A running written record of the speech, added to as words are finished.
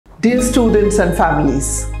Dear students and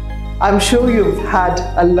families, I'm sure you've had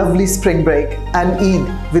a lovely spring break and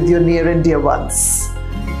Eid with your near and dear ones.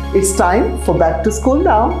 It's time for back to school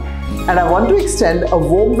now, and I want to extend a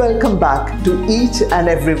warm welcome back to each and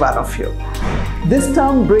every one of you. This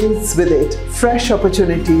term brings with it fresh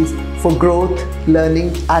opportunities for growth,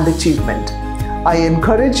 learning and achievement. I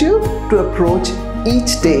encourage you to approach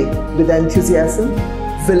each day with enthusiasm,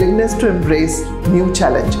 willingness to embrace new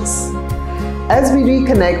challenges. As we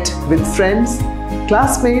reconnect with friends,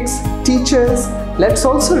 classmates, teachers, let's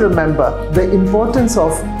also remember the importance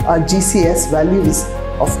of our GCS values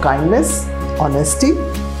of kindness, honesty,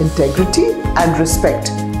 integrity and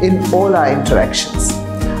respect in all our interactions.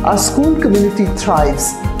 Our school community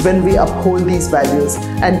thrives when we uphold these values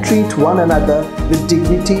and treat one another with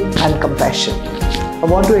dignity and compassion. I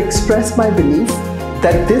want to express my belief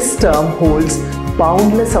that this term holds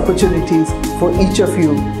boundless opportunities for each of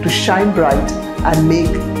you to shine bright and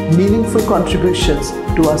make meaningful contributions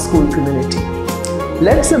to our school community.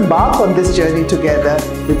 Let's embark on this journey together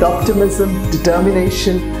with optimism,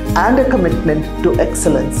 determination and a commitment to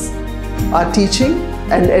excellence. Our teaching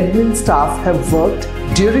and admin staff have worked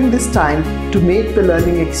during this time to make the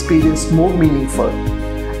learning experience more meaningful,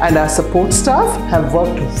 and our support staff have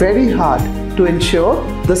worked very hard to ensure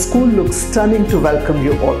the school looks stunning to welcome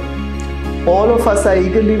you all. All of us are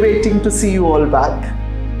eagerly waiting to see you all back.